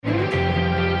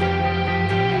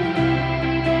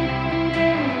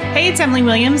it's Emily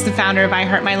Williams, the founder of I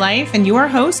Heart My Life and your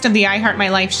host of the I Heart My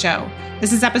Life show.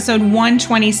 This is episode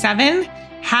 127,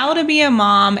 How to Be a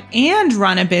Mom and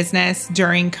Run a Business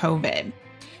During COVID.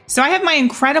 So I have my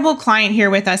incredible client here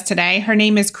with us today. Her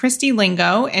name is Christy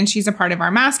Lingo, and she's a part of our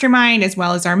mastermind as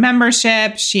well as our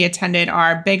membership. She attended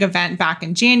our big event back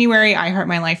in January, I Heart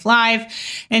My Life Live,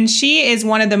 and she is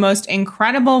one of the most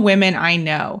incredible women I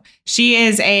know. She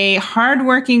is a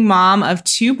hardworking mom of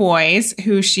two boys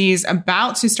who she's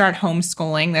about to start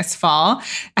homeschooling this fall,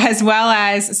 as well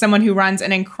as someone who runs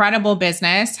an incredible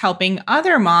business helping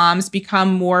other moms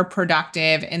become more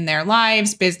productive in their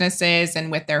lives, businesses,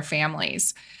 and with their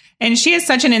families. And she is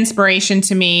such an inspiration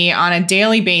to me on a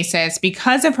daily basis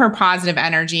because of her positive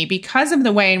energy, because of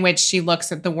the way in which she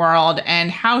looks at the world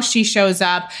and how she shows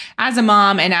up as a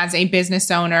mom and as a business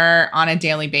owner on a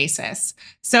daily basis.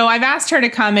 So I've asked her to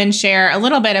come and share a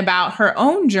little bit about her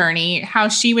own journey, how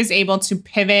she was able to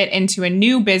pivot into a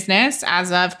new business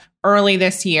as of early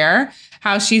this year,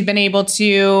 how she's been able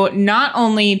to not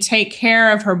only take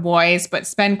care of her boys, but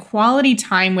spend quality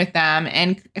time with them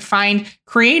and find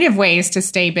creative ways to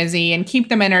stay busy and keep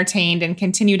them entertained and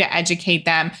continue to educate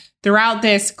them throughout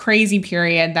this crazy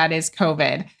period that is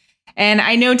COVID. And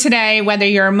I know today, whether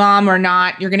you're a mom or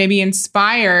not, you're going to be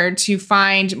inspired to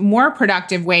find more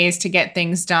productive ways to get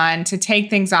things done, to take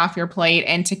things off your plate,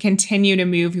 and to continue to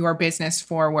move your business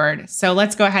forward. So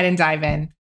let's go ahead and dive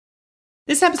in.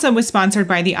 This episode was sponsored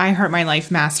by the I Heart My Life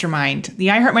Mastermind.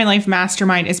 The I Heart My Life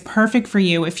Mastermind is perfect for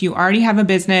you if you already have a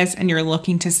business and you're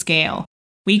looking to scale.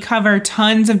 We cover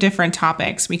tons of different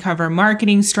topics. We cover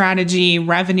marketing strategy,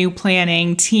 revenue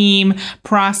planning, team,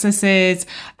 processes,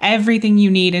 everything you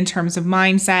need in terms of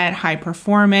mindset, high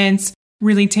performance,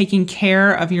 really taking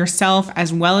care of yourself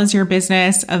as well as your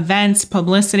business, events,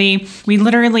 publicity. We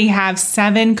literally have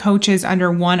 7 coaches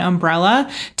under one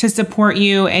umbrella to support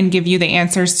you and give you the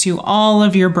answers to all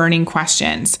of your burning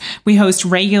questions. We host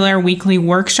regular weekly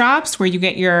workshops where you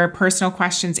get your personal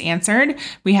questions answered.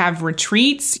 We have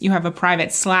retreats. You have a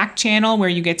private Slack channel where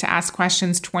you get to ask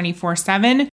questions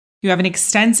 24/7. You have an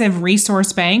extensive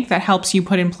resource bank that helps you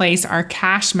put in place our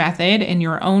cash method in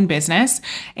your own business,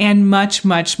 and much,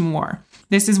 much more.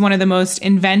 This is one of the most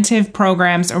inventive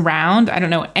programs around. I don't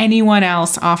know anyone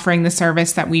else offering the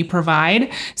service that we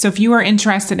provide. So if you are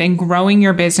interested in growing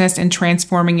your business and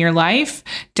transforming your life,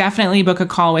 definitely book a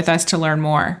call with us to learn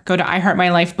more. Go to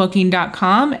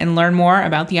iheartmylifebooking.com and learn more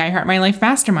about the I Heart My Life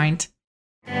Mastermind.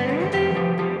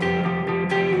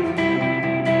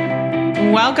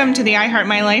 Welcome to the I Heart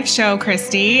My Life show,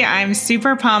 Christy. I'm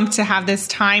super pumped to have this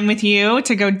time with you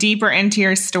to go deeper into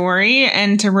your story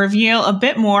and to reveal a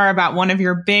bit more about one of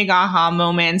your big aha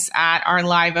moments at our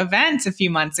live event a few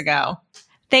months ago.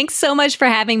 Thanks so much for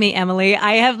having me, Emily.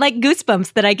 I have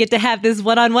goosebumps that I get to have this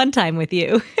one-on-one time with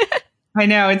you. I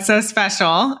know, it's so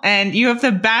special, and you have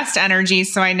the best energy.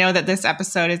 So I know that this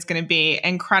episode is going to be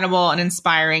incredible and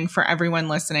inspiring for everyone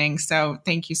listening. So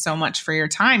thank you so much for your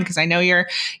time, because I know you're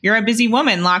a busy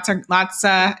woman. Lots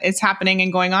is happening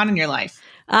and going on in your life.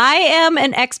 I am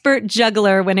an expert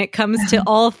juggler when it comes to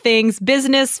all things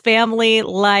business, family,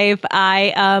 life.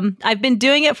 I've been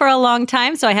doing it for a long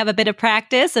time, so I have a bit of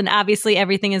practice, and obviously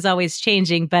everything is always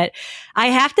changing, but I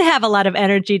have to have a lot of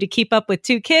energy to keep up with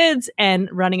 2 kids and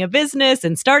running a business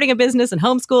and starting a business and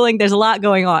homeschooling. There's a lot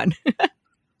going on.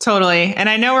 Totally. And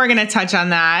I know we're going to touch on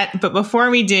that. But before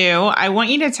we do, I want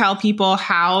you to tell people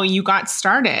how you got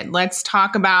started. Let's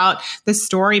talk about the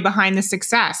story behind the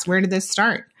success. Where did this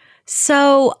start?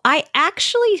 So I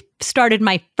actually started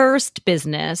my first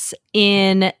business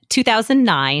in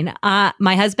 2009.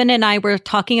 My husband and I were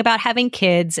talking about having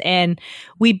kids, and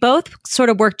we both sort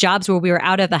of worked jobs where we were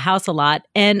out of the house a lot.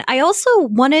 And I also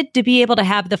wanted to be able to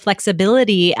have the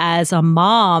flexibility as a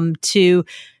mom to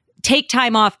take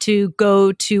time off to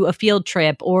go to a field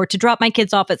trip or to drop my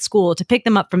kids off at school, to pick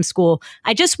them up from school.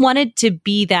 I just wanted to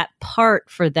be that part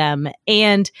for them.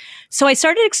 And so I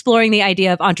started exploring the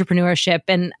idea of entrepreneurship.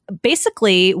 And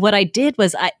basically what I did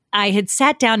was I had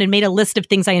sat down and made a list of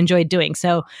things I enjoyed doing.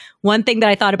 So one thing that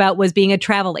I thought about was being a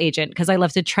travel agent, because I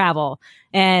love to travel.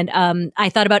 And I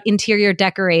thought about interior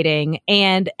decorating.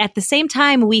 And at the same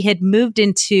time, we had moved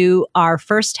into our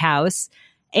first house.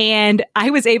 And I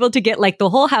was able to get the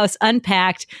whole house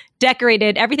unpacked,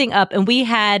 decorated, everything up. And we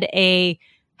had a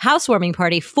housewarming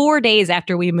party 4 days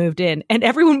after we moved in. And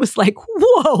everyone was like,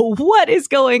 whoa, what is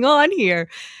going on here?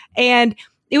 And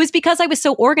it was because I was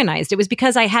so organized. It was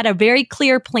because I had a very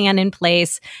clear plan in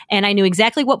place and I knew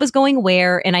exactly what was going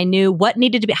where, and I knew what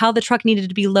needed to be, how the truck needed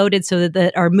to be loaded so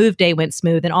that our move day went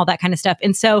smooth and all that kind of stuff.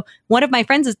 And so one of my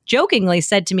friends jokingly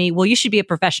said to me, well, you should be a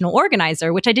professional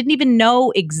organizer, which I didn't even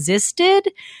know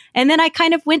existed. And then I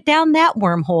kind of went down that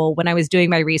wormhole when I was doing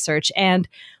my research and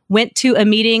went to a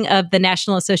meeting of the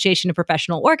National Association of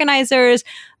Professional Organizers,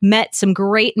 met some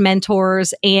great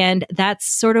mentors, and that's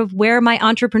sort of where my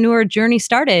entrepreneur journey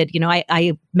started. You know,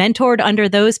 I mentored under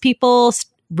those people,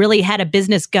 really had a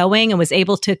business going and was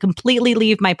able to completely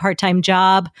leave my part-time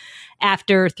job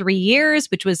after 3 years,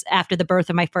 which was after the birth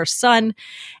of my first son.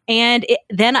 And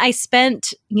then I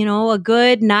spent, a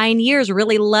good 9 years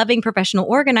really loving professional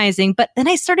organizing. But then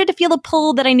I started to feel a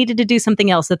pull that I needed to do something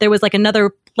else, that there was like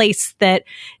another place that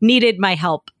needed my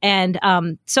help. And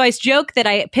so I joke that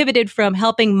I pivoted from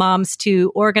helping moms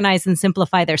to organize and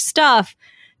simplify their stuff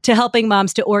to helping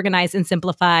moms to organize and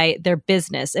simplify their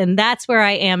business. And that's where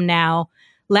I am now.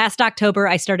 Last October,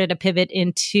 I started a pivot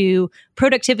into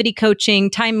productivity coaching,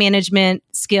 time management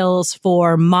skills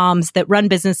for moms that run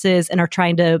businesses and are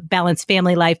trying to balance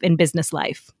family life and business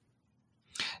life.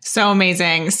 So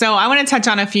amazing. So I want to touch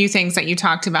on a few things that you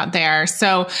talked about there.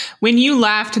 So when you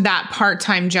left that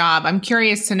part-time job, I'm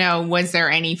curious to know, was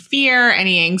there any fear,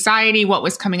 any anxiety? What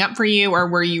was coming up for you, or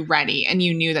were you ready and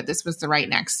you knew that this was the right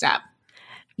next step?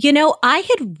 I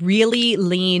had really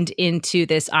leaned into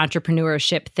this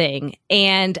entrepreneurship thing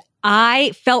and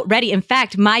I felt ready. In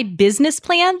fact, my business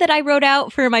plan that I wrote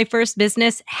out for my first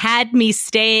business had me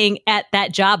staying at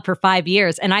that job for 5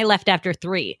 years and I left after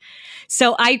 3.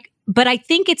 But I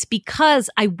think it's because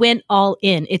I went all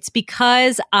in. It's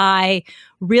because I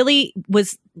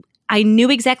knew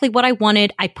exactly what I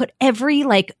wanted. I put every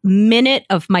minute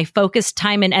of my focused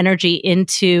time and energy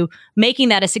into making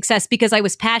that a success because I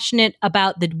was passionate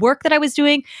about the work that I was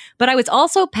doing, but I was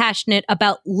also passionate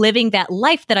about living that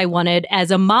life that I wanted as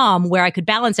a mom where I could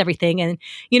balance everything. And,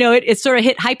 it sort of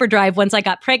hit hyperdrive once I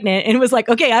got pregnant and it was like,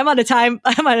 okay, I'm on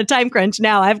a time crunch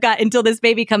now. I've got until this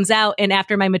baby comes out and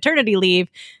after my maternity leave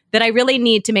that I really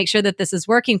need to make sure that this is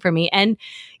working for me. And,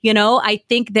 I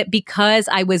think that because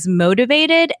I was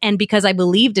motivated and because I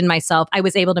believed in myself, I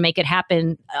was able to make it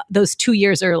happen those 2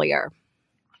 years earlier.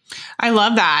 I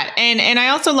love that. And I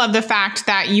also love the fact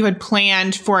that you had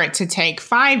planned for it to take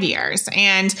 5 years.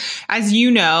 And as you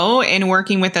know, in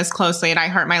working with us closely at I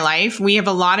Heart My Life, we have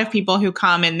a lot of people who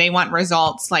come and they want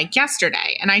results like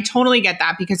yesterday. And I totally get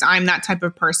that because I'm that type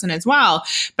of person as well.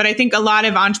 But I think a lot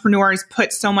of entrepreneurs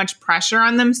put so much pressure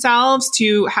on themselves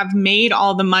to have made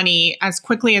all the money as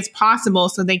quickly as possible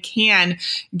so they can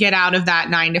get out of that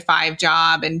 9-to-5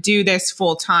 job and do this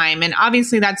full time. And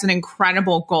obviously that's an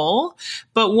incredible goal.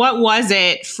 But what was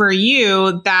it for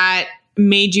you that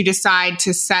made you decide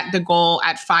to set the goal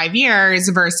at 5 years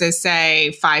versus,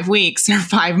 say, 5 weeks or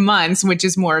 5 months, which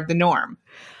is more of the norm?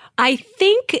 I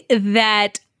think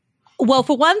that, well,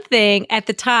 for one thing, at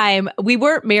the time, we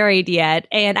weren't married yet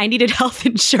and I needed health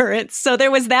insurance. So there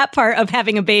was that part of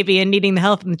having a baby and needing the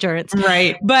health insurance.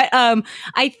 Right. But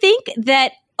I think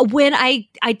that when I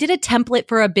did a template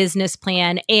for a business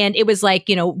plan and it was like,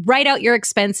 write out your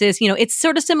expenses, it's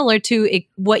sort of similar to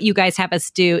what you guys have us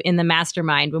do in the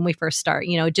mastermind when we first start,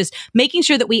 just making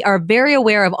sure that we are very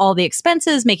aware of all the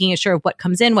expenses, making sure of what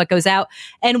comes in, what goes out.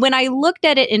 And when I looked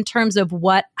at it in terms of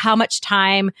how much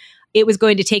time it was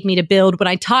going to take me to build, when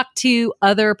I talked to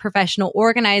other professional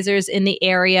organizers in the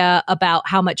area about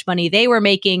how much money they were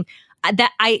making,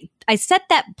 that I set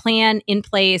that plan in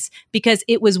place because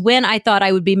it was when I thought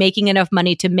I would be making enough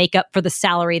money to make up for the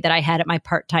salary that I had at my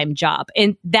part-time job.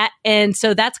 And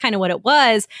so that's kind of what it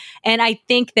was. And I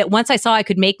think that once I saw I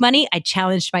could make money, I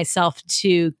challenged myself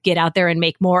to get out there and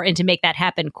make more and to make that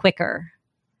happen quicker.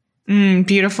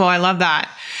 Beautiful. I love that.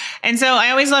 And so I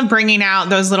always love bringing out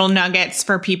those little nuggets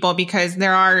for people because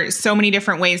there are so many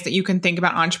different ways that you can think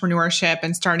about entrepreneurship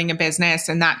and starting a business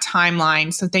and that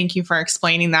timeline. So thank you for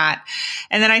explaining that.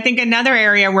 And then I think another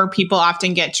area where people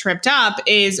often get tripped up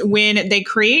is when they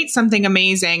create something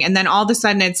amazing and then all of a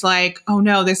sudden it's like, oh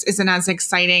no, this isn't as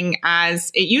exciting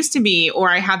as it used to be, or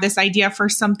I have this idea for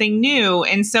something new.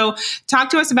 And so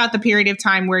talk to us about the period of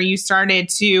time where you started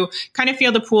to kind of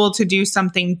feel the pull to do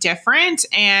something different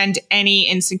and any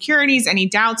insecurities, any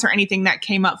doubts or anything that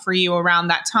came up for you around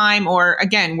that time? Or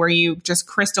again, were you just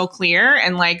crystal clear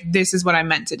and like, this is what I'm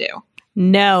meant to do?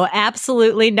 No,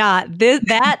 absolutely not.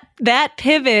 That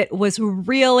pivot was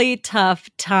really tough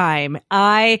time.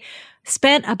 I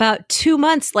spent about 2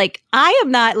 months. Like, I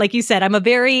am not, like you said, I'm a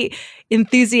very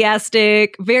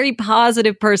enthusiastic, very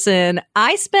positive person.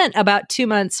 I spent about 2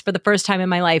 months for the first time in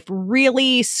my life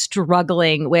really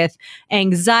struggling with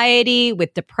anxiety,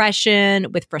 with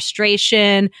depression, with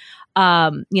frustration.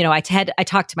 I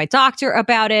talked to my doctor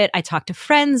about it. I talked to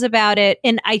friends about it.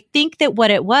 And I think that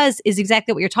what it was is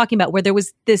exactly what you're talking about, where there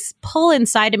was this pull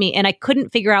inside of me and I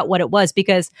couldn't figure out what it was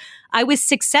because I was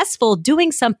successful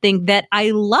doing something that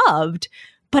I loved,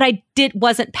 but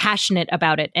wasn't passionate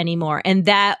about it anymore. And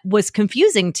that was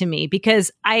confusing to me because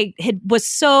I was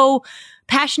so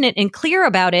passionate and clear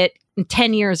about it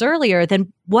 10 years earlier.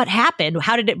 Then what happened?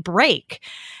 How did it break?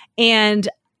 And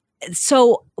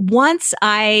so once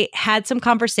I had some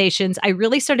conversations, I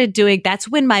really started that's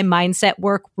when my mindset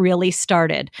work really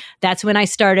started. That's when I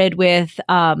started with,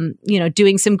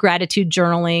 doing some gratitude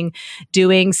journaling,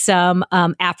 doing some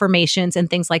affirmations and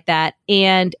things like that.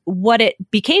 And what it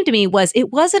became to me was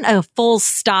it wasn't a full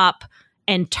stop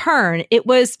and turn. It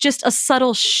was just a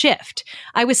subtle shift.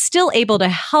 I was still able to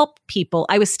help people.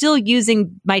 I was still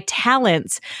using my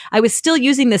talents. I was still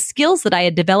using the skills that I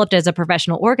had developed as a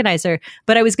professional organizer,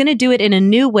 but I was going to do it in a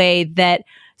new way that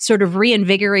sort of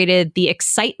reinvigorated the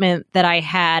excitement that I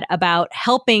had about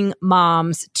helping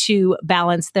moms to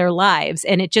balance their lives.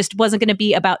 And it just wasn't going to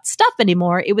be about stuff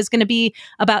anymore. It was going to be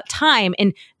about time.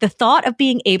 And the thought of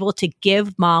being able to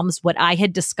give moms what I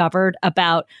had discovered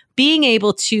about being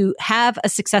able to have a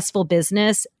successful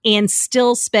business and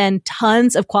still spend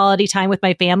tons of quality time with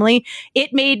my family,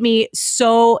 it made me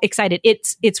so excited.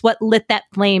 It's what lit that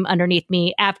flame underneath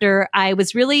me after I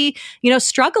was really,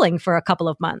 struggling for a couple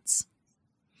of months.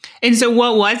 And so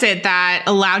what was it that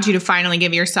allowed you to finally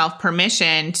give yourself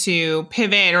permission to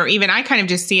pivot? Or even I kind of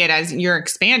just see it as you're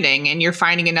expanding and you're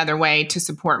finding another way to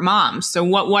support moms. So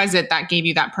what was it that gave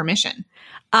you that permission?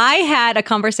 I had a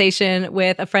conversation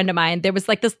with a friend of mine. There was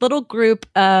like this little group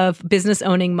of business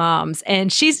owning moms, and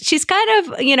she's kind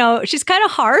of, she's kind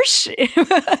of harsh,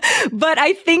 but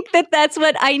I think that that's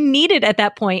what I needed at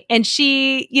that point. And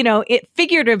she, it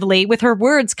figuratively with her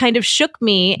words kind of shook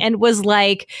me and was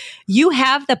like, you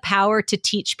have the power to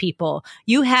teach people.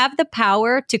 You have the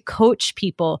power to coach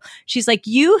people. She's like,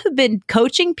 you have been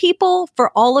coaching people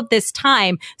for all of this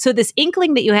time. So this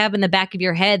inkling that you have in the back of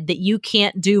your head that you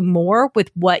can't do more with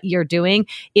what you're doing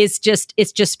it's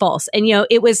just false. And,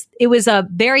 it was a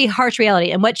very harsh reality.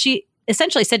 And what she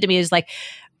essentially said to me is like,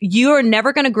 you're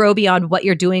never going to grow beyond what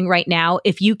you're doing right now.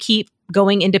 If you keep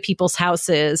going into people's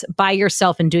houses by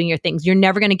yourself and doing your things, you're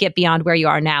never going to get beyond where you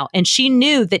are now. And she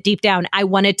knew that deep down, I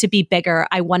wanted to be bigger.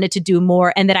 I wanted to do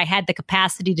more and that I had the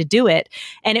capacity to do it.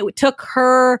 And it took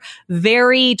her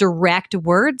very direct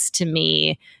words to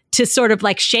me to sort of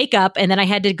like shake up. And then I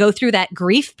had to go through that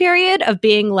grief period of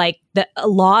being like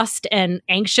lost and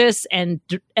anxious and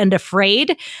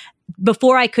afraid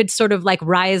before I could sort of like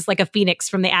rise like a phoenix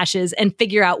from the ashes and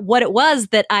figure out what it was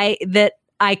that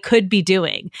I could be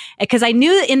doing. Because I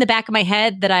knew in the back of my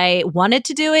head that I wanted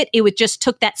to do it. It just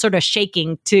took that sort of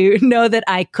shaking to know that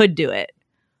I could do it.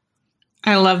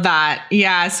 I love that.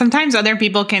 Yeah. Sometimes other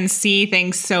people can see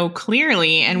things so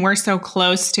clearly and we're so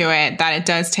close to it that it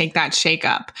does take that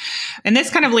shakeup. And this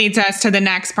kind of leads us to the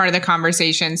next part of the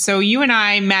conversation. So you and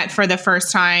I met for the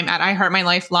first time at I Heart My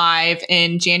Life Live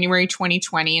in January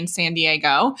 2020 in San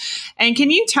Diego. And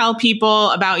can you tell people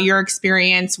about your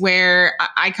experience where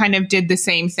I kind of did the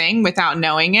same thing without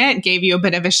knowing it, gave you a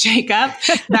bit of a shakeup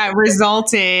that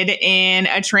resulted in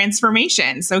a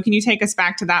transformation? So can you take us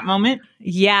back to that moment?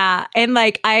 Yeah. And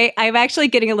like, I'm actually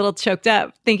getting a little choked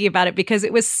up thinking about it because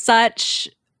it was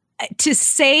to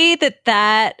say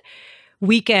that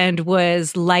weekend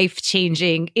was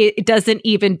life-changing. It doesn't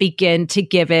even begin to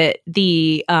give it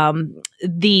the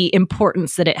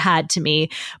importance that it had to me.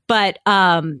 But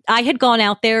I had gone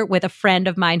out there with a friend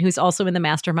of mine who's also in the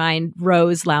mastermind,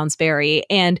 Rose Lounsbury,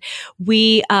 and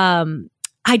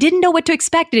I didn't know what to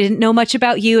expect. I didn't know much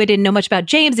about you. I didn't know much about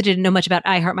James. I didn't know much about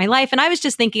I Heart My Life. And I was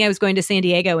just thinking I was going to San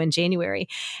Diego in January.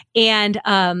 And,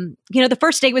 the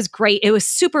first day was great. It was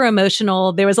super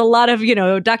emotional. There was a lot of,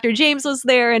 Dr. James was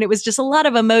there and it was just a lot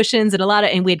of emotions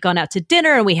and we had gone out to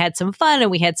dinner and we had some fun and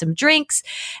we had some drinks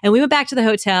and we went back to the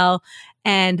hotel.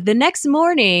 And the next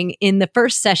morning in the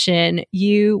first session,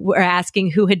 you were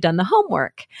asking who had done the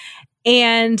homework.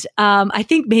 And I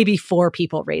think maybe 4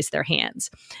 people raised their hands.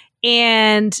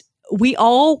 And we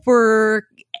all were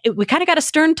we kind of got a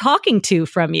stern talking to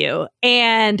from you.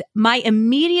 And my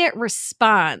immediate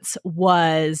response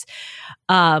was,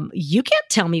 you can't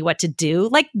tell me what to do.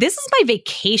 Like, this is my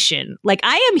vacation. Like,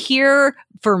 I am here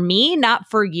for me, not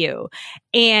for you.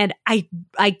 And I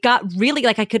got really,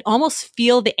 like, I could almost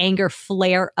feel the anger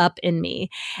flare up in me.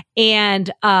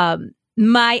 And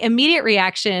my immediate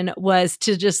reaction was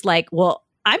to just like, well,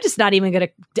 I'm just not even going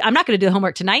to, I'm not going to do the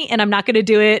homework tonight, and I'm not going to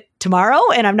do it tomorrow,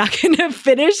 and I'm not going to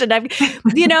finish. And I'm,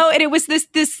 and it was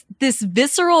this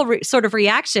visceral sort of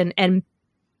reaction. And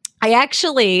I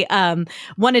actually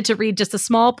wanted to read just a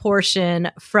small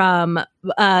portion from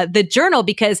the journal,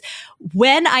 because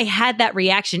when I had that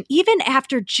reaction, even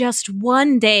after just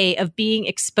one day of being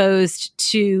exposed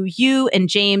to you and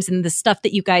James and the stuff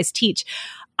that you guys teach,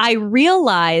 I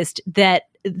realized that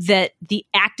the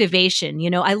activation,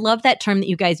 I love that term that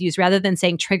you guys use. Rather than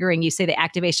saying triggering, you say the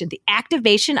activation. The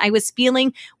activation I was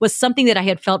feeling was something that I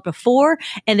had felt before,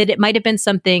 and that it might have been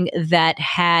something that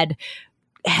had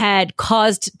held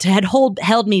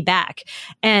me back.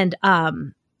 And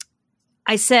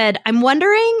I said, I'm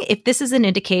wondering if this is an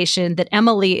indication that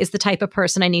Emily is the type of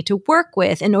person I need to work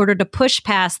with in order to push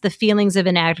past the feelings of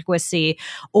inadequacy,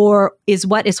 or is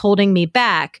what is holding me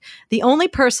back. The only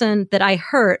person that I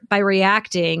hurt by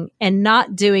reacting and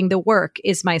not doing the work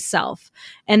is myself.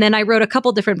 And then I wrote a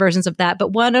couple different versions of that, but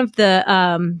one of the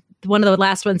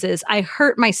last ones is, I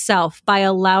hurt myself by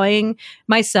allowing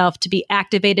myself to be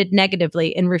activated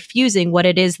negatively and refusing what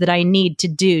it is that I need to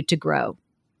do to grow.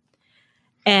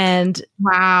 And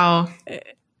wow.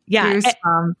 Yeah.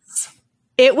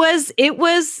 It was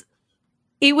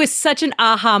such an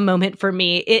aha moment for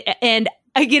me.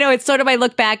 It's sort of, I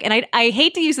look back and I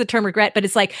hate to use the term regret, but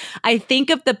it's like, I think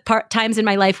of the times in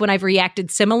my life when I've reacted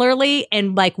similarly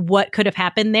and like what could have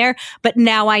happened there. But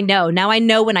now I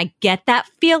know when I get that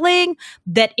feeling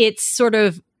that it's sort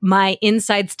of my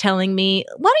insides telling me,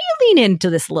 why don't you lean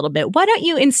into this a little bit? Why don't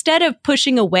you, instead of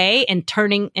pushing away and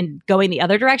turning and going the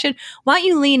other direction, why don't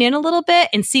you lean in a little bit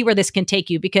and see where this can take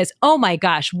you? Because, oh my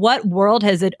gosh, what world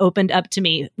has it opened up to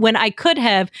me when I could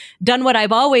have done what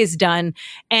I've always done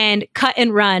and cut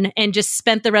and run and just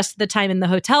spent the rest of the time in the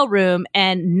hotel room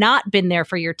and not been there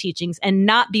for your teachings and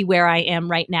not be where I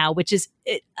am right now, which is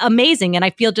amazing. And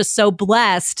I feel just so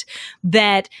blessed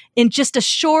that in just a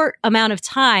short amount of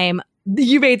time,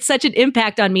 you made such an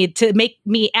impact on me to make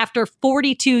me, after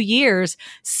 42 years,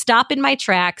 stop in my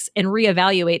tracks and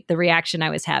reevaluate the reaction I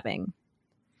was having.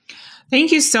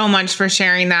 Thank you so much for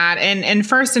sharing that. And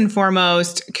first and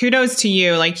foremost, kudos to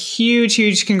you, like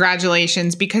huge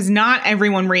congratulations, because not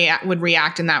everyone would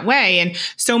react in that way. And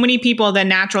so many people, the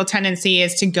natural tendency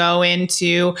is to go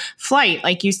into flight,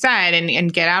 like you said,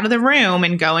 and get out of the room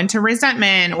and go into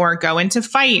resentment or go into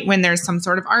fight when there's some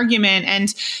sort of argument.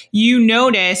 And you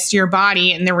noticed your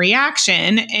body and the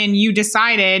reaction, and you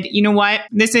decided, you know what,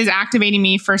 this is activating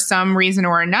me for some reason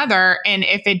or another. And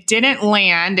if it didn't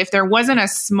land, if there wasn't a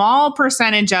small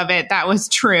percentage of it that was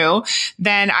true,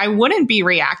 then I wouldn't be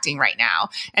reacting right now.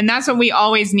 And that's what we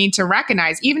always need to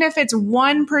recognize. Even if it's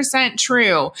 1%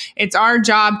 true, it's our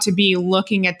job to be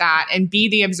looking at that and be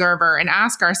the observer and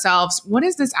ask ourselves, what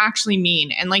does this actually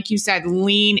mean? And like you said,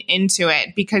 lean into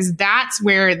it, because that's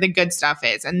where the good stuff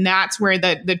is. And that's where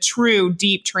the true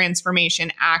deep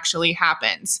transformation actually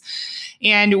happens.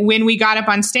 And when we got up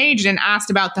on stage and asked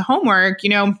about the homework,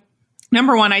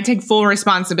 number one, I take full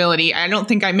responsibility. I don't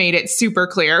think I made it super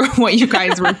clear what you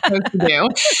guys were supposed to do.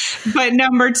 But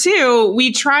number two,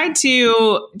 we tried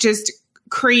to just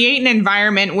create an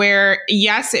environment where,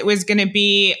 yes, it was going to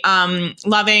be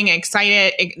loving,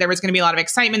 excited. There was going to be a lot of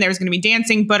excitement. There was going to be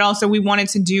dancing, but also we wanted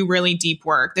to do really deep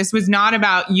work. This was not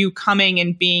about you coming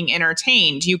and being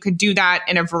entertained. You could do that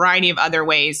in a variety of other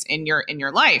ways in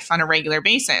your life on a regular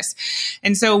basis.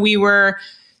 And so we were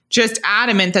just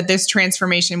adamant that this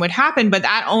transformation would happen, but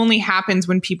that only happens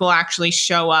when people actually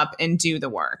show up and do the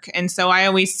work. And so I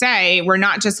always say, we're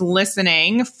not just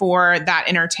listening for that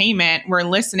entertainment, we're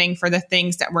listening for the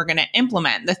things that we're going to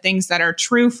implement, the things that are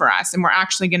true for us, and we're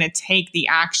actually going to take the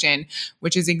action,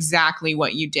 which is exactly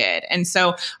what you did. And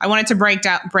so I wanted to break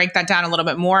that down a little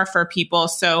bit more for people,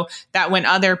 so that when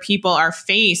other people are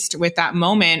faced with that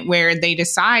moment where they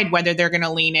decide whether they're going to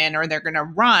lean in or they're going to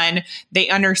run, they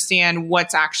understand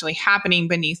what's actually happening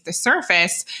beneath the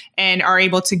surface and are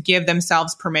able to give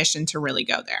themselves permission to really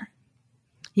go there.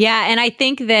 Yeah. And I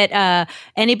think that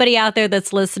anybody out there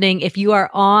that's listening, if you are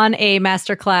on a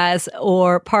masterclass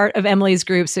or part of Emily's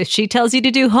group, so if she tells you to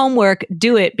do homework,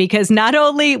 do it, because not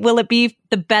only will it be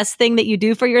the best thing that you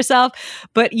do for yourself,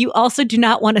 but you also do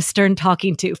not want a stern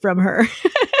talking to from her.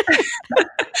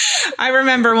 I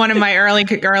remember one of my early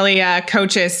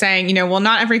coaches saying, well,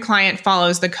 not every client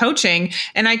follows the coaching.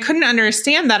 And I couldn't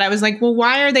understand that. I was like, well,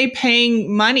 why are they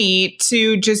paying money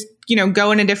to just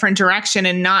go in a different direction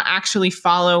and not actually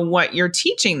follow what you're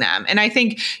teaching them? And I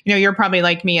think, you're probably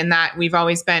like me in that we've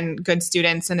always been good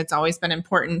students and it's always been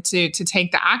important to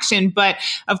take the action. But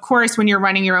of course, when you're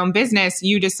running your own business,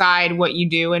 you decide what you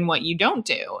do and what you don't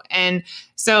do. And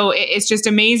so it's just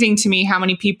amazing to me how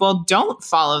many people don't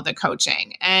follow the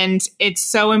coaching. And it's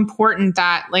so important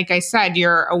that, like I said,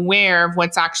 you're aware of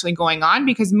what's actually going on,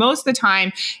 because most of the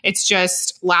time it's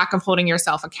just lack of holding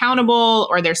yourself accountable,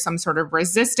 or there's some sort of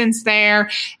resistance there.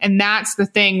 And that's the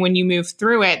thing, when you move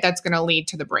through it, that's going to lead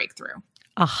to the breakthrough.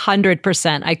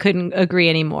 100%. I couldn't agree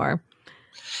anymore.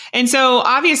 And so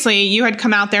obviously you had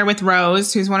come out there with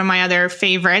Rose, who's one of my other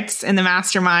favorites in the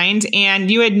mastermind,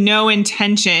 and you had no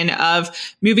intention of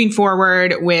moving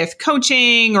forward with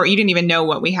coaching, or you didn't even know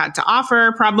what we had to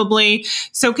offer probably.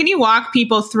 So can you walk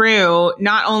people through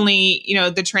not only,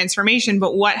 the transformation,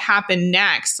 but what happened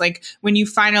next? Like when you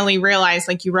finally realized,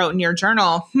 like you wrote in your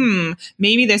journal,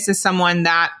 maybe this is someone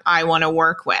that I want to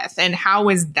work with. And how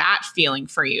was that feeling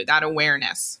for you, that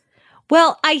awareness?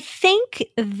 Well, I think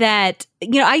that,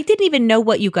 I didn't even know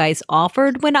what you guys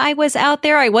offered when I was out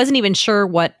there. I wasn't even sure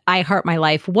what I Heart My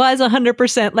Life was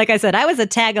 100%. Like I said, I was a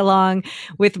tag along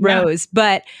with Rose,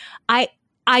 but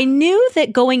I knew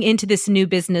that going into this new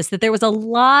business, that there was a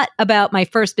lot about my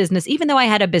first business. Even though I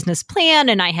had a business plan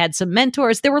and I had some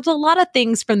mentors, there was a lot of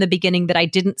things from the beginning that I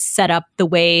didn't set up the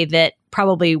way that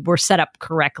probably were set up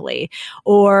correctly,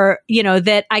 or,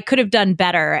 that I could have done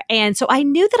better. And so I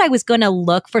knew that I was going to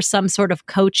look for some sort of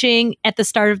coaching at the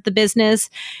start of the business.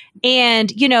 And,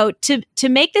 to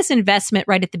make this investment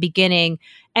right at the beginning,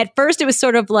 at first it was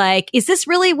sort of like, is this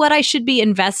really what I should be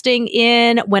investing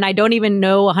in when I don't even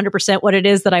know 100% what it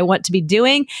is that I want to be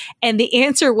doing? And the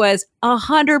answer was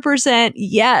 100%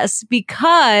 yes,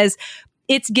 because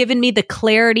it's given me the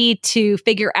clarity to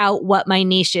figure out what my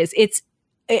niche is. It's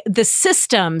the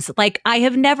systems. Like, I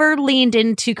have never leaned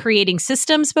into creating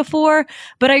systems before,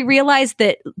 but I realized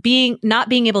that not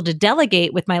being able to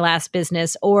delegate with my last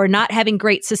business, or not having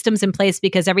great systems in place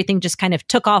because everything just kind of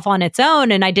took off on its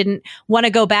own and I didn't want to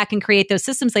go back and create those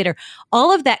systems later.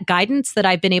 All of that guidance that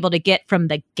I've been able to get from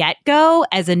the get-go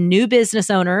as a new business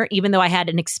owner, even though I had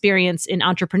an experience in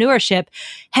entrepreneurship,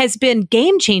 has been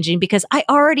game-changing, because I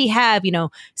already have,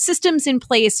 systems in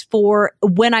place for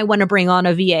when I want to bring on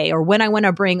a VA, or when I want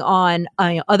to bring on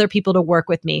other people to work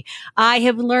with me. I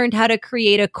have learned how to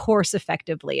create a course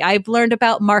effectively. I've learned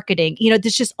about marketing.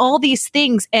 There's just all these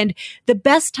things. And the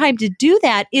best time to do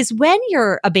that is when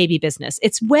you're a baby business.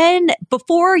 It's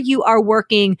before you are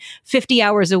working 50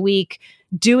 hours a week,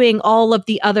 doing all of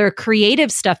the other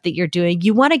creative stuff that you're doing.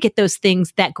 You want to get those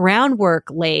things, that groundwork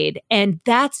laid. And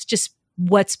that's just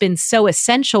what's been so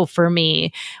essential for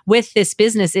me with this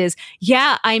business is,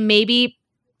 I maybe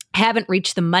haven't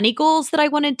reached the money goals that I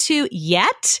wanted to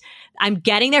yet. I'm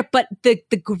getting there, but the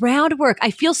groundwork,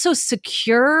 I feel so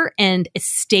secure and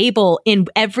stable in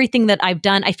everything that I've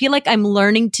done. I feel like I'm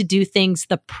learning to do things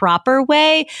the proper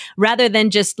way, rather than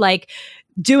just like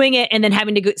doing it and then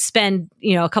having to spend,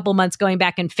 a couple months going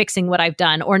back and fixing what I've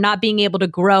done, or not being able to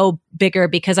grow bigger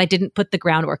because I didn't put the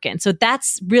groundwork in. So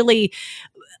that's really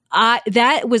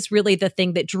that was really the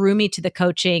thing that drew me to the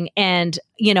coaching. And,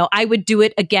 I would do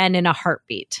it again in a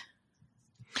heartbeat.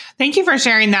 Thank you for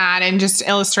sharing that and just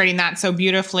illustrating that so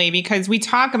beautifully, because we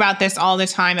talk about this all the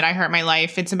time at I Heart My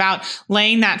Life. It's about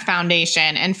laying that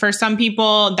foundation. And for some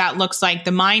people, that looks like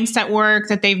the mindset work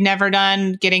that they've never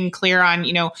done, getting clear on,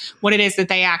 what it is that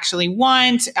they actually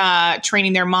want,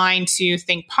 training their mind to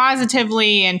think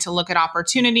positively and to look at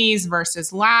opportunities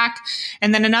versus lack.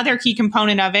 And then another key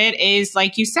component of it is,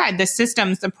 like you said, the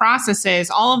systems, the processes,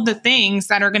 all of the things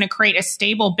that are going to create a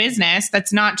stable business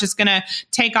that's not just going to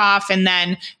take off and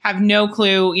then have no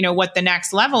clue, what the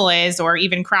next level is, or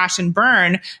even crash and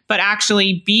burn, but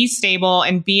actually be stable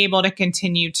and be able to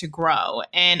continue to grow.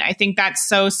 And I think that's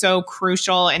so, so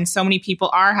crucial. And so many people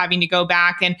are having to go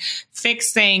back and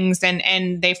fix things,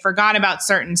 and they forgot about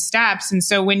certain steps. And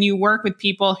so when you work with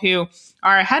people who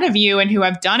are ahead of you and who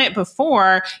have done it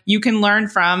before, you can learn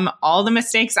from all the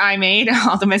mistakes I made,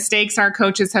 all the mistakes our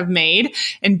coaches have made,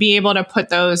 and be able to put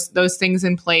those things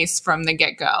in place from the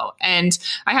get-go. And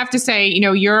I have to say,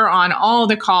 you're on all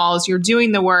the calls, you're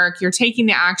doing the work, you're taking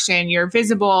the action, you're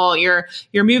visible, you're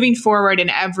moving forward in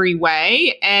every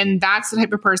way. And that's the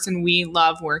type of person we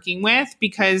love working with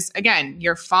because, again,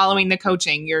 you're following the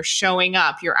coaching, you're showing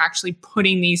up, you're actually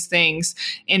putting these things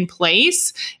in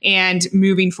place and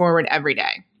moving forward every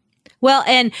day. Well,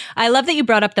 and I love that you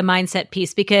brought up the mindset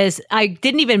piece because I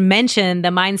didn't even mention the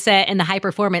mindset and the high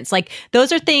performance. Like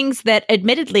those are things that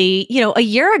admittedly, a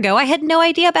year ago, I had no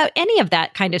idea about any of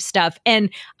that kind of stuff. And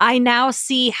I now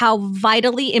see how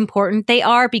vitally important they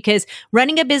are because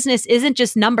running a business isn't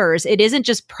just numbers. It isn't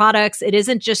just products. It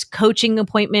isn't just coaching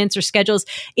appointments or schedules.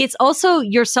 It's also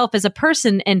yourself as a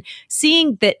person and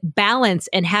seeing that balance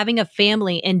and having a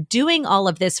family and doing all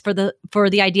of this for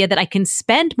the idea that I can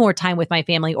spend more time with my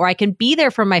family or I can be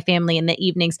there for my family in the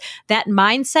evenings. That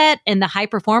mindset and the high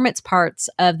performance parts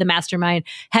of the mastermind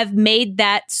have made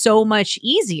that so much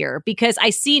easier because I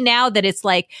see now that it's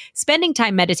like spending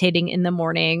time meditating in the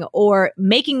morning or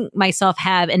making myself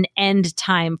have an end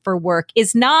time for work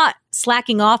is not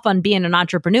slacking off on being an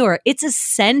entrepreneur. It's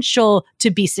essential to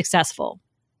be successful.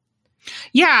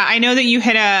 Yeah, I know that you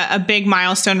hit a big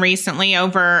milestone recently,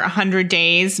 over 100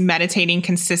 days meditating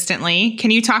consistently.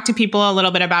 Can you talk to people a little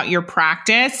bit about your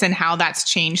practice and how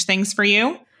that's changed things for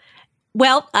you?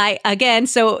 Well,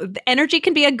 so energy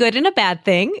can be a good and a bad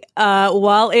thing.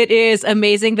 While it is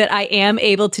amazing that I am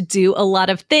able to do a lot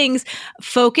of things,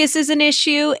 focus is an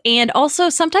issue. And also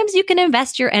sometimes you can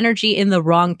invest your energy in the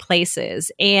wrong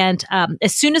places. And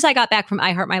as soon as I got back from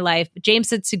I Heart My Life, James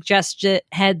had suggested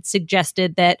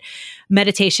that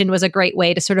meditation was a great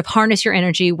way to sort of harness your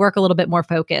energy, work a little bit more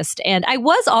focused. And I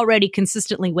was already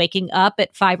consistently waking up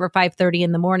at 5 or 5:30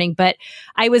 in the morning, but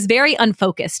I was very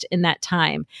unfocused in that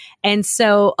time. And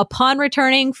so upon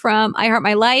returning from I Heart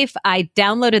My Life, I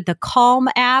downloaded the Calm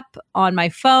app on my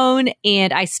phone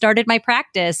and I started my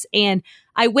practice. And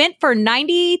I went for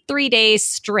 93 days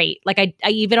straight, like I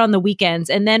even on the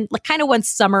weekends. And then kind of once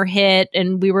summer hit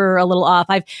and we were a little off,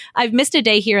 I've missed a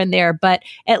day here and there, but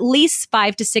at least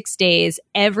 5 to 6 days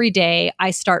every day,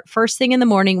 I start first thing in the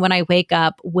morning when I wake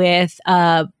up with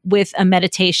a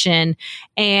meditation.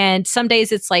 And some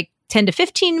days it's like 10 to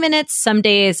 15 minutes. Some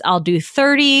days I'll do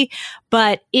 30,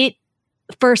 but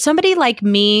for somebody like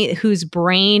me whose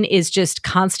brain is just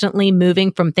constantly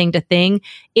moving from thing to thing,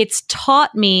 it's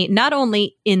taught me not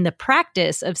only in the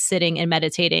practice of sitting and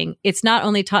meditating, it's not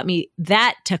only taught me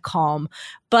that to calm,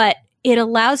 but it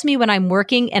allows me when I'm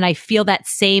working and I feel that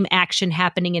same action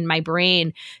happening in my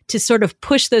brain to sort of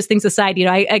push those things aside.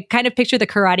 I kind of picture the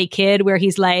Karate Kid where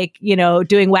he's like,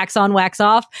 doing wax on, wax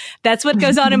off. That's what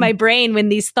goes on in my brain when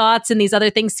these thoughts and these other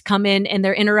things come in and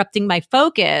they're interrupting my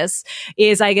focus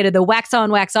is I get to the wax on,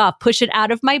 wax off, push it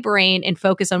out of my brain and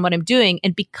focus on what I'm doing.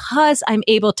 And because I'm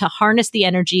able to harness the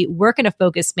energy, work in a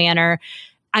focused manner,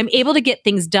 I'm able to get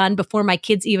things done before my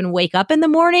kids even wake up in the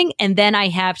morning. And then I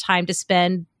have time to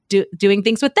spend doing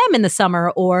things with them in the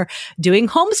summer or doing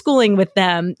homeschooling with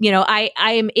them. I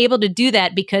am able to do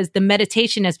that because the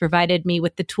meditation has provided me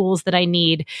with the tools that I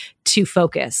need to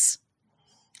focus.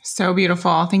 So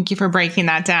beautiful. Thank you for breaking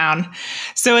that down.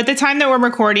 So at the time that we're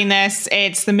recording this,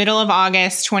 it's the middle of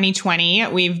August 2020.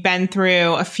 We've been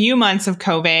through a few months of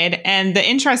COVID. And the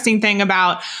interesting thing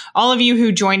about all of you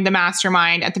who joined the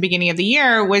mastermind at the beginning of the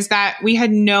year was that we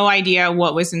had no idea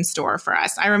what was in store for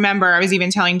us. I remember I was even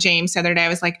telling James the other day, I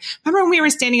was like, remember when we were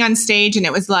standing on stage and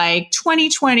it was like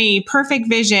 2020, perfect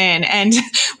vision. And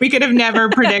we could have never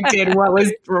predicted what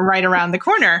was right around the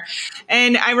corner.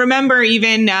 And I remember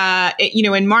even,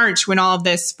 in March, when all of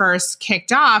this first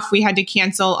kicked off, we had to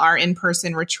cancel our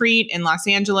in-person retreat in Los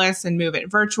Angeles and move it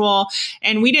virtual.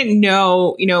 And we didn't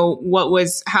know,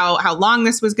 how long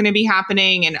this was going to be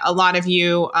happening. And a lot of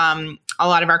you, a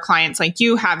lot of our clients like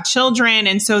you have children.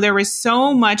 And so there was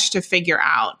so much to figure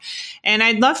out. And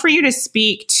I'd love for you to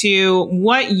speak to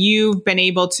what you've been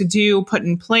able to do, put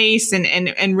in place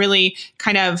and really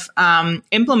kind of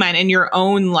implement in your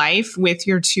own life with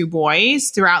your two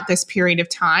boys throughout this period of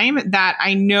time that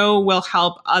I know will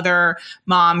help other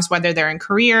moms, whether they're in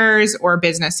careers or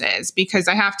businesses. Because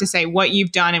I have to say what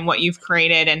you've done and what you've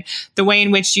created and the way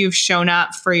in which you've shown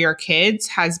up for your kids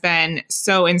has been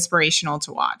so inspirational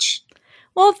to watch.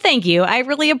 Well, thank you. I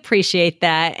really appreciate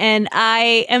that. And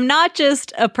I am not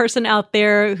just a person out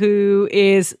there who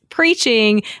is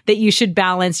preaching that you should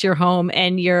balance your home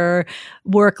and your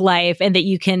work life and that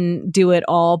you can do it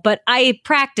all, but I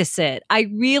practice it.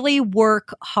 I really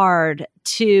work hard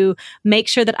to make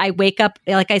sure that I wake up.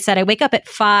 Like I said, I wake up at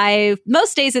 5.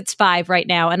 Most days it's 5 right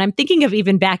now. And I'm thinking of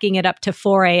even backing it up to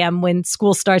 4 a.m. when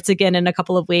school starts again in a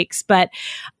couple of weeks. But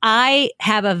I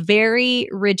have a very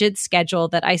rigid schedule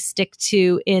that I stick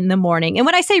to in the morning. And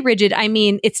when I say rigid, I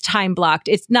mean it's time blocked.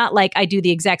 It's not like I do the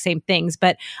exact same things,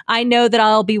 but I know that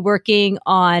I'll be working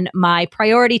on my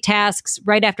priority tasks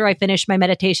right after I finish my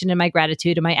meditation and my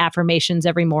gratitude and my affirmations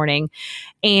every morning.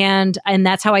 And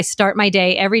that's how I start my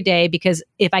day every day, because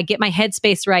if I get my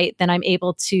headspace right, then I'm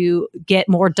able to get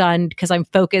more done because I'm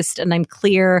focused and I'm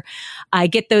clear. I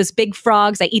get those big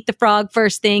frogs. I eat the frog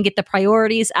first thing, get the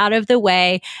priorities out of the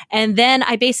way. And then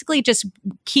I basically just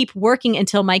keep working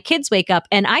until my kids wake up,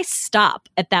 and I stop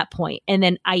at that point. And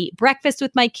then I eat breakfast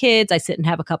with my kids. I sit and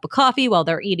have a cup of coffee while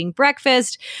they're eating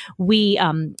breakfast. We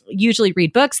usually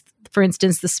read books. For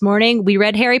instance, this morning we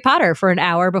read Harry Potter for an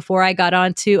hour before I got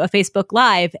onto a Facebook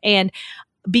Live. And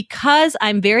because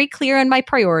I'm very clear on my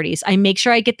priorities, I make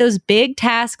sure I get those big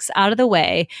tasks out of the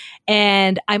way.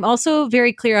 And I'm also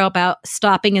very clear about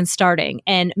stopping and starting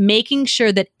and making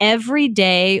sure that every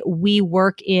day we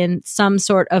work in some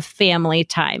sort of family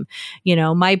time. You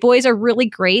know, my boys are really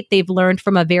great. They've learned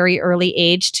from a very early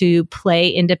age to play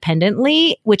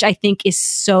independently, which I think is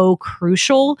so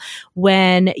crucial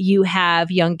when you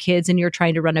have young kids and you're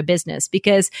trying to run a business,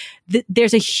 because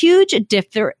there's a huge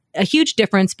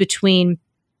difference between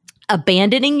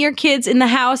abandoning your kids in the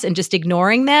house and just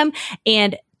ignoring them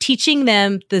and teaching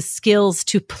them the skills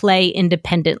to play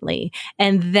independently.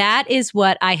 And that is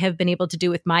what I have been able to do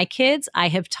with my kids. I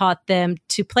have taught them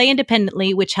to play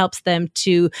independently, which helps them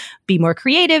to be more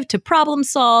creative, to problem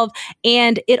solve.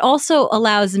 And it also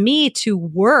allows me to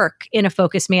work in a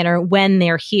focused manner when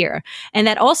they're here. And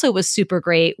that also was super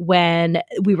great when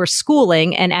we were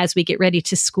schooling. And as we get ready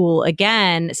to school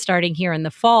again, starting here in the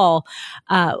fall,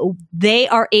 they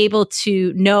are able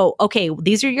to know, okay,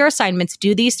 these are your assignments.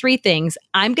 Do these 3 things.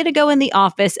 I'm going to go in the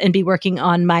office and be working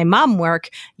on my mom work.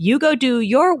 You go do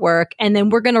your work, and then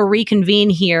we're going to reconvene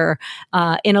here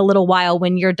in a little while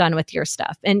when you're done with your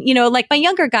stuff. And, you know, like my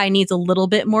younger guy needs a little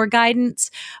bit more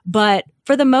guidance, but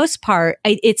for the most part,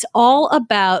 it's all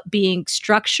about being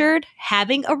structured,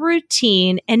 having a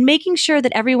routine, and making sure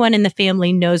that everyone in the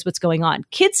family knows what's going on.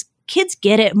 Kids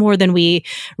get it more than we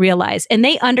realize. And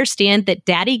they understand that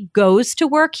daddy goes to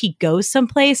work, he goes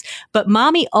someplace, but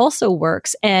mommy also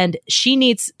works and she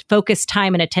needs focused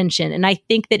time and attention. And I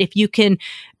think that if you can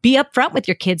be upfront with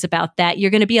your kids about that,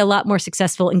 you're going to be a lot more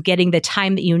successful in getting the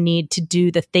time that you need to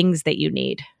do the things that you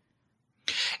need.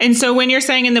 And so when you're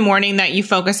saying in the morning that you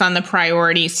focus on the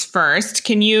priorities first,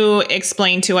 can you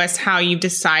explain to us how you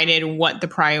decided what the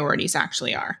priorities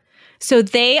actually are? So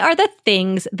they are the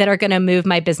things that are going to move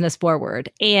my business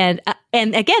forward. And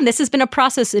again, this has been a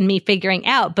process in me figuring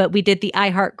out, but we did the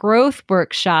iHeart Growth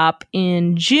Workshop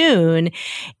in June,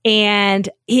 and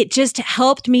it just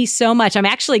helped me so much. I'm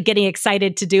actually getting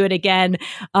excited to do it again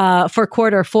for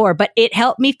quarter 4, but it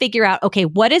helped me figure out, okay,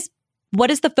 what is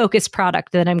the focus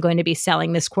product that I'm going to be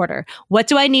selling this quarter? What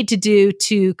do I need to do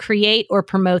to create or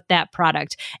promote that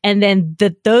product? And then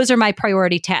those are my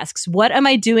priority tasks. What am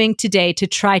I doing today to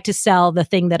try to sell the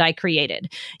thing that I created?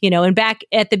 You know, and back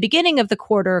at the beginning of the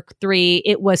quarter 3,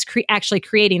 it was actually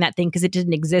creating that thing because it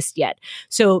didn't exist yet.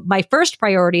 So my first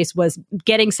priorities was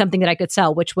getting something that I could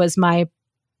sell, which was my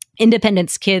Independent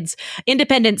Skills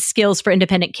for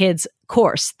Independent Kids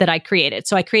course that I created.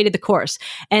 So I created the course.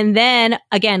 And then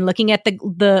again, looking at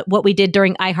the what we did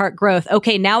during iHeart Growth.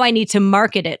 Okay, now I need to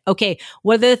market it. Okay,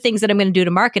 what are the things that I'm going to do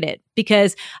to market it?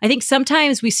 Because I think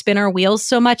sometimes we spin our wheels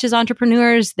so much as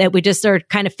entrepreneurs that we just are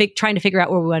kind of trying to figure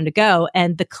out where we want to go.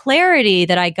 And the clarity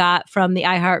that I got from the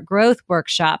iHeart Growth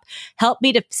Workshop helped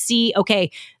me to see,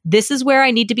 okay, this is where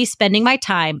I need to be spending my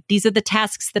time. These are the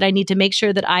tasks that I need to make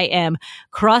sure that I am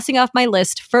crossing off my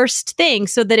list first thing,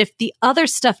 so that if the other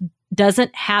stuff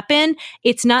doesn't happen,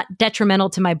 it's not detrimental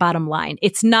to my bottom line.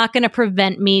 It's not going to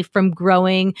prevent me from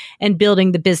growing and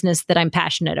building the business that I'm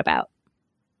passionate about.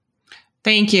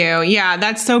 Thank you. Yeah,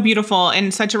 that's so beautiful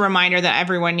and such a reminder that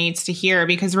everyone needs to hear,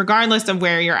 because regardless of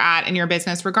where you're at in your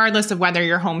business, regardless of whether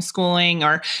you're homeschooling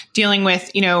or dealing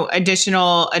with,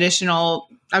 additional,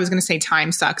 I was going to say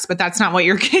time sucks, but that's not what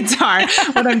your kids are.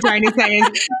 What I'm trying to say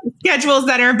is schedules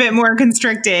that are a bit more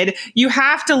constricted, you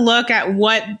have to look at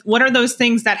what are those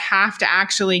things that have to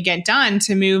actually get done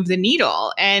to move the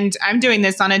needle. And I'm doing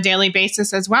this on a daily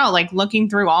basis as well, like looking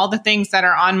through all the things that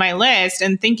are on my list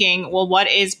and thinking, well, what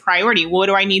is priority? What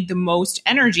do I need the most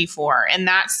energy for? And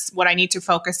that's what I need to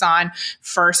focus on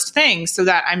first thing so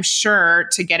that I'm sure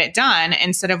to get it done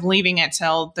instead of leaving it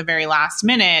till the very last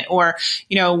minute or,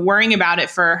 worrying about it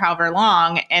for however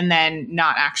long and then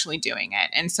not actually doing it.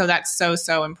 And so that's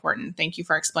so important. Thank you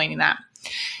for explaining that.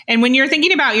 And when you're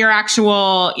thinking about your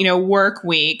actual, work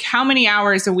week, how many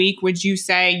hours a week would you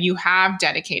say you have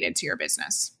dedicated to your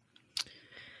business?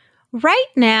 Right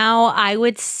now, I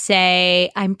would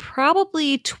say I'm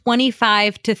probably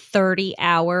 25 to 30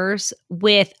 hours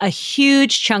with a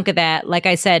huge chunk of that. Like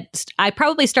I said, I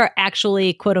probably start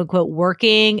actually quote unquote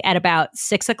working at about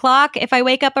 6 o'clock if I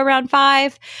wake up around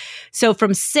 5. So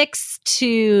from 6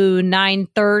 to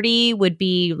 9:30 would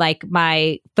be like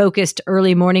my focused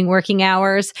early morning working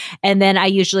hours. And then I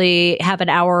usually have an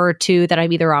hour or two that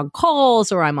I'm either on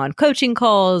calls or I'm on coaching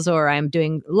calls or I'm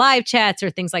doing live chats or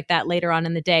things like that later on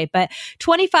in the day. But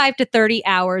 25 to 30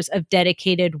 hours of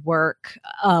dedicated work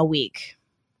a week.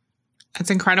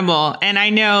 That's incredible. And I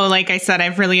know, like I said,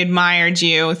 I've really admired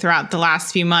you throughout the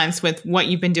last few months with what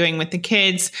you've been doing with the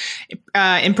kids.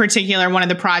 In particular, one of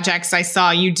the projects I saw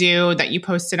you do that you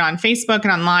posted on Facebook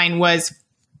and online was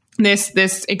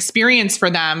this experience for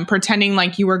them, pretending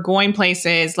like you were going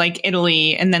places like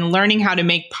Italy and then learning how to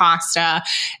make pasta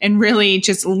and really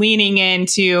just leaning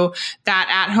into that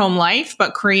at-home life,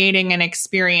 but creating an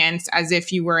experience as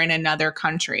if you were in another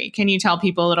country. Can you tell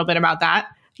people a little bit about that?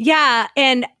 Yeah.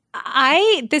 And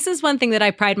this is one thing that I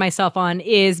pride myself on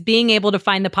is being able to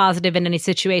find the positive in any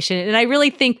situation. And I really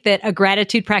think that a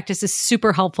gratitude practice is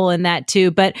super helpful in that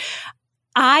too. But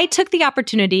I took the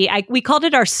opportunity. We called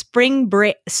it our spring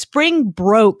broke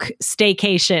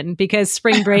staycation because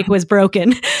spring break was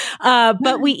broken.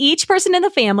 But we each person in the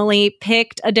family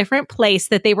picked a different place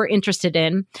that they were interested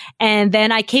in. And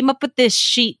then I came up with this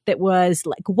sheet that was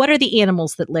like, what are the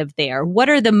animals that live there? What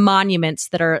are the monuments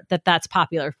that's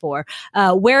popular for?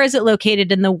 Where is it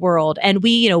located in the world? And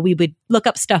we would look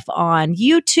up stuff on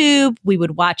YouTube. We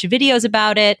would watch videos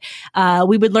about it.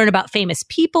 We would learn about famous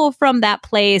people from that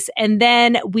place. And then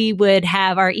we would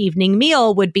have our evening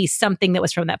meal would be something that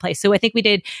was from that place. So I think we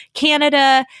did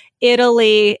Canada,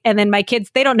 Italy, and then my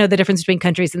kids, they don't know the difference between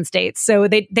countries and states. So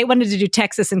they wanted to do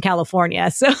Texas and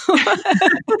California. So,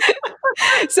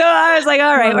 so I was like,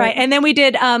 all right. And then we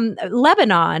did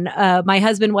Lebanon. My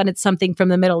husband wanted something from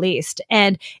the Middle East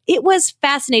and it was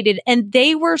fascinating. And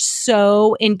they were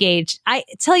so engaged. I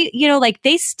tell you,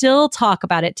 they still talk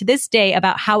about it to this day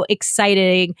about how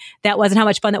exciting that was and how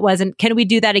much fun that was. And can we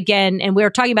do that again? And we were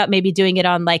talking about maybe doing it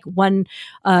on like one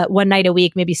night a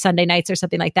week, maybe Sunday nights or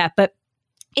something like that. But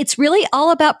it's really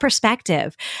all about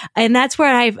perspective. And that's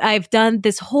where I've done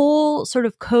this whole sort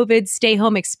of COVID stay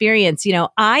home experience.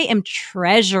 I am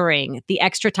treasuring the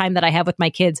extra time that I have with my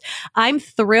kids. I'm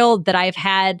thrilled that I've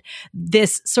had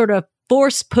this sort of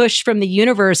force push from the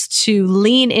universe to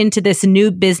lean into this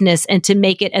new business and to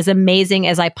make it as amazing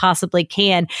as I possibly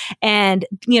can. And,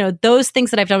 those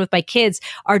things that I've done with my kids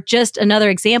are just another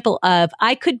example of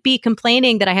I could be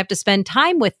complaining that I have to spend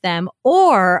time with them,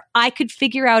 or I could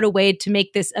figure out a way to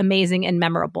make this amazing and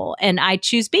memorable. And I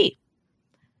choose B.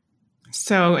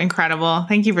 So incredible.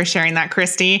 Thank you for sharing that,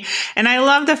 Christy. And I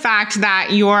love the fact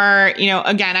that you're,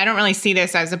 again, I don't really see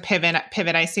this as a pivot.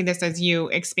 I see this as you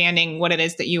expanding what it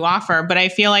is that you offer. But I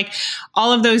feel like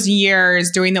all of those years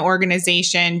doing the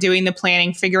organization, doing the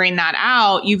planning, figuring that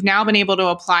out, you've now been able to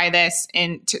apply this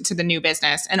to the new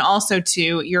business and also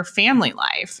to your family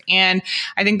life. And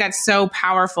I think that's so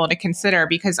powerful to consider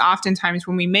because oftentimes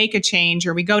when we make a change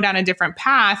or we go down a different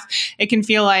path, it can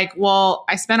feel like, well,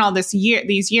 I spent all these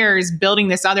years building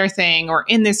this other thing or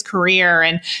in this career.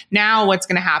 And now what's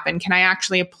going to happen? Can I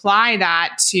actually apply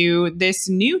that to this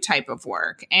new type of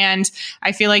work? And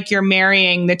I feel like you're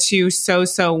marrying the two so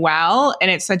well. And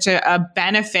it's such a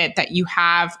benefit that you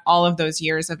have all of those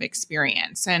years of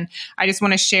experience. And I just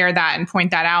want to share that and point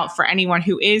that out for anyone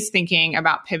who is thinking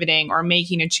about pivoting or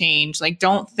making a change. Like,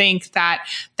 don't think that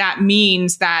that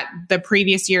means that the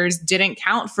previous years didn't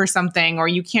count for something or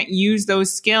you can't use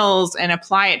those skills and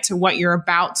apply it to what you're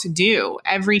about to do.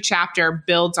 Every chapter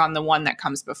builds on the one that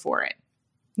comes before it.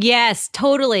 Yes,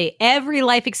 totally. Every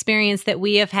life experience that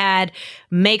we have had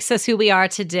makes us who we are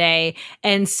today.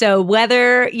 And so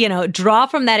whether, draw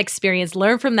from that experience,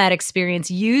 learn from that experience,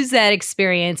 use that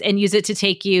experience and use it to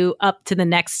take you up to the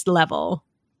next level.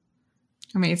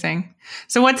 Amazing.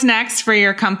 So what's next for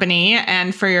your company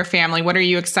and for your family? What are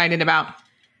you excited about?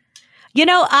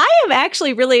 I am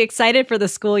actually really excited for the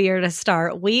school year to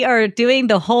start. We are doing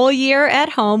the whole year at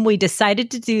home. We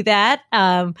decided to do that.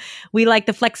 We like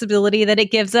the flexibility that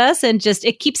it gives us, and just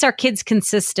it keeps our kids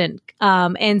consistent.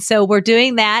 And so we're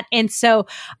doing that. And so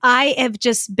I have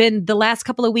just been the last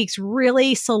couple of weeks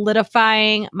really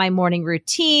solidifying my morning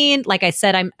routine. Like I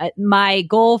said, my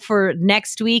goal for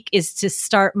next week is to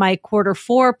start my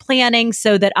Q4 planning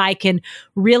so that I can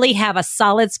really have a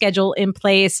solid schedule in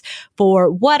place for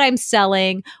what I'm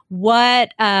selling,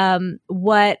 what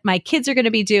my kids are going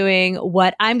to be doing,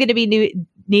 what I'm going to be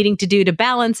needing to do to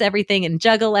balance everything and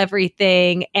juggle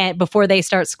everything, and before they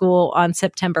start school on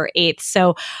September 8th.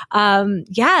 So, I'm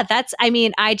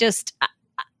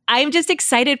just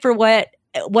excited for what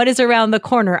is around the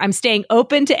corner. I'm staying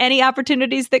open to any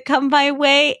opportunities that come my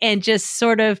way, and just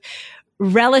sort of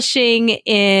relishing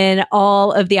in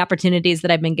all of the opportunities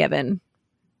that I've been given.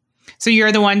 So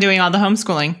you're the one doing all the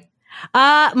homeschooling?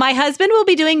 My husband will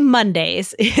be doing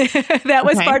Mondays. That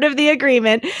was part of the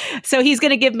agreement. So he's going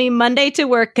to give me Monday to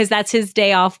work because that's his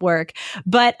day off work.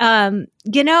 But,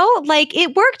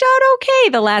 it worked out okay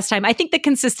the last time. I think the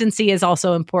consistency is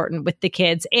also important with the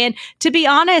kids. And to be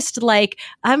honest,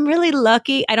 I'm really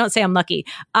lucky. I don't say I'm lucky.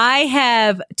 I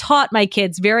have taught my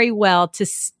kids very well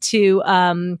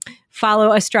to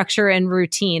follow a structure and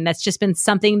routine. That's just been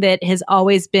something that has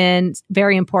always been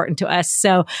very important to us.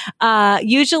 So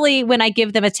usually when I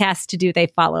give them a task to do, they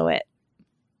follow it.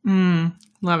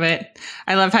 Love it.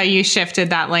 I love how you shifted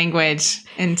that language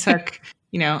and took,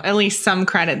 at least some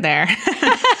credit there.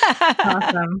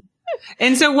 Awesome.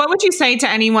 And so what would you say to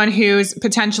anyone who's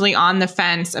potentially on the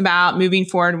fence about moving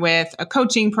forward with a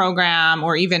coaching program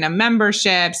or even a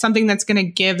membership, something that's going to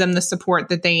give them the support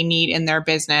that they need in their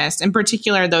business? In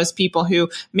particular, those people who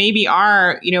maybe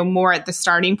are, more at the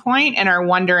starting point and are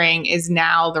wondering, is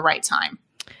now the right time?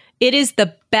 It is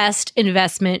the best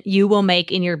investment you will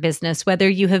make in your business, whether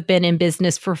you have been in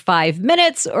business for 5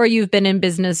 minutes or you've been in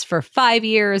business for 5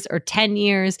 years or 10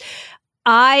 years.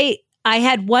 I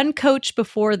had one coach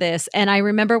before this, and I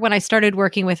remember when I started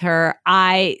working with her,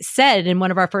 I said in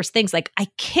one of our first things, I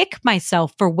kick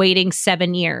myself for waiting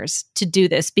 7 years to do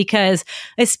this, because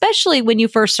especially when you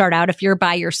first start out, if you're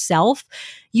by yourself,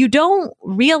 you don't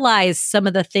realize some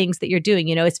of the things that you're doing.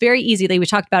 It's very easy, like we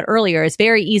talked about earlier, it's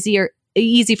very easy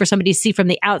for somebody to see from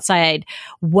the outside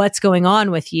what's going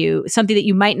on with you, something that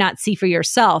you might not see for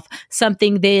yourself,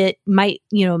 something that might,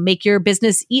 make your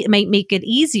business, might make it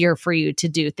easier for you to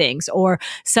do things, or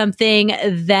something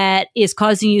that is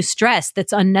causing you stress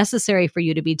that's unnecessary for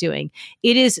you to be doing.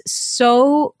 It is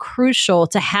so crucial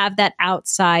to have that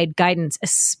outside guidance,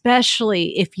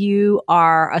 especially if you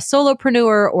are a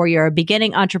solopreneur or you're a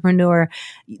beginning entrepreneur.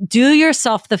 Do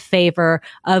yourself the favor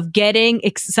of getting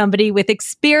somebody with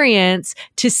experience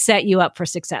to set you up for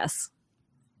success.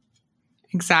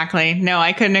 Exactly. No,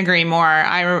 I couldn't agree more.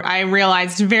 I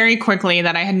realized very quickly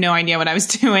that I had no idea what I was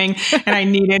doing, and I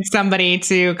needed somebody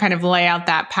to kind of lay out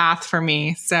that path for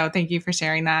me. So thank you for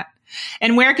sharing that.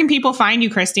 And where can people find you,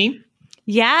 Christy?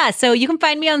 Yeah, so you can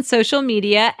find me on social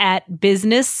media at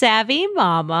Business Savvy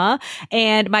Mama,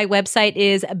 and my website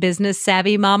is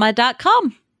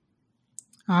businesssavvymama.com.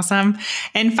 Awesome.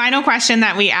 And final question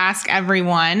that we ask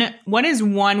everyone, what is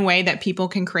one way that people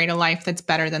can create a life that's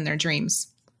better than their dreams?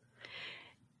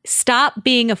 Stop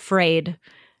being afraid.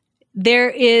 There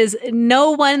is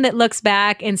no one that looks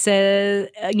back and says,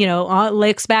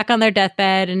 looks back on their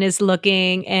deathbed and is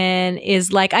looking and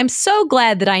is like, I'm so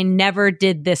glad that I never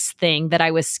did this thing that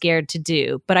I was scared to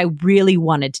do, but I really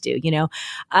wanted to do.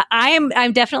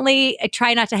 I'm definitely, I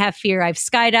try not to have fear. I've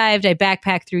skydived, I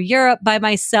backpacked through Europe by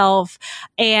myself.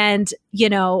 And,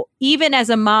 even as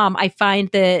a mom, I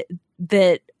find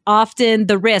that often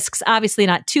the risks, obviously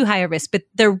not too high a risk, but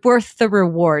they're worth the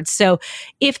reward. So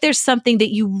if there's something that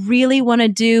you really want to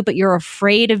do, but you're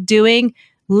afraid of doing,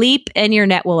 leap and your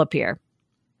net will appear.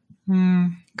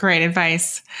 Great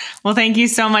advice. Well, thank you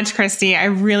so much, Christy. I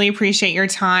really appreciate your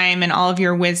time and all of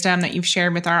your wisdom that you've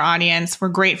shared with our audience. We're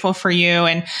grateful for you,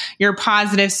 and your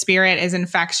positive spirit is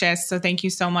infectious. So thank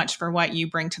you so much for what you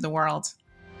bring to the world.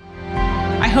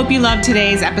 I hope you loved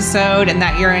today's episode and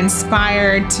that you're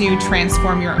inspired to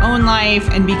transform your own life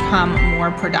and become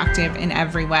more productive in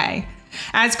every way.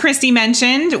 As Christy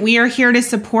mentioned, we are here to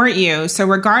support you. So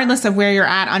regardless of where you're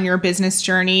at on your business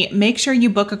journey, make sure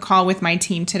you book a call with my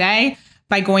team today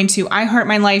by going to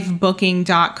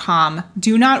iheartmylifebooking.com.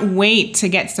 Do not wait to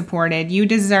get supported. You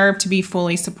deserve to be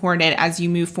fully supported as you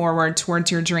move forward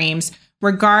towards your dreams,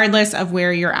 regardless of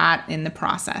where you're at in the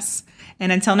process.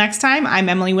 And until next time, I'm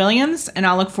Emily Williams, and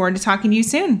I'll look forward to talking to you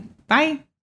soon. Bye.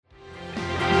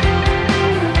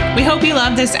 We hope you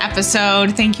loved this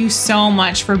episode. Thank you so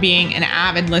much for being an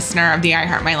avid listener of the I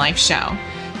Heart My Life show.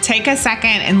 Take a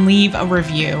second and leave a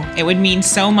review. It would mean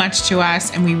so much to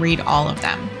us, and we read all of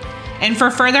them. And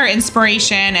for further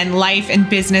inspiration and life and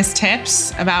business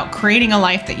tips about creating a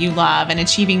life that you love and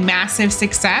achieving massive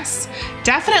success,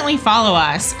 definitely follow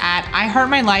us at I Heart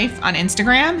My Life on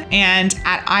Instagram and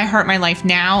at I Heart My Life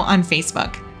Now on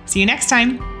Facebook. See you next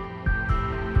time.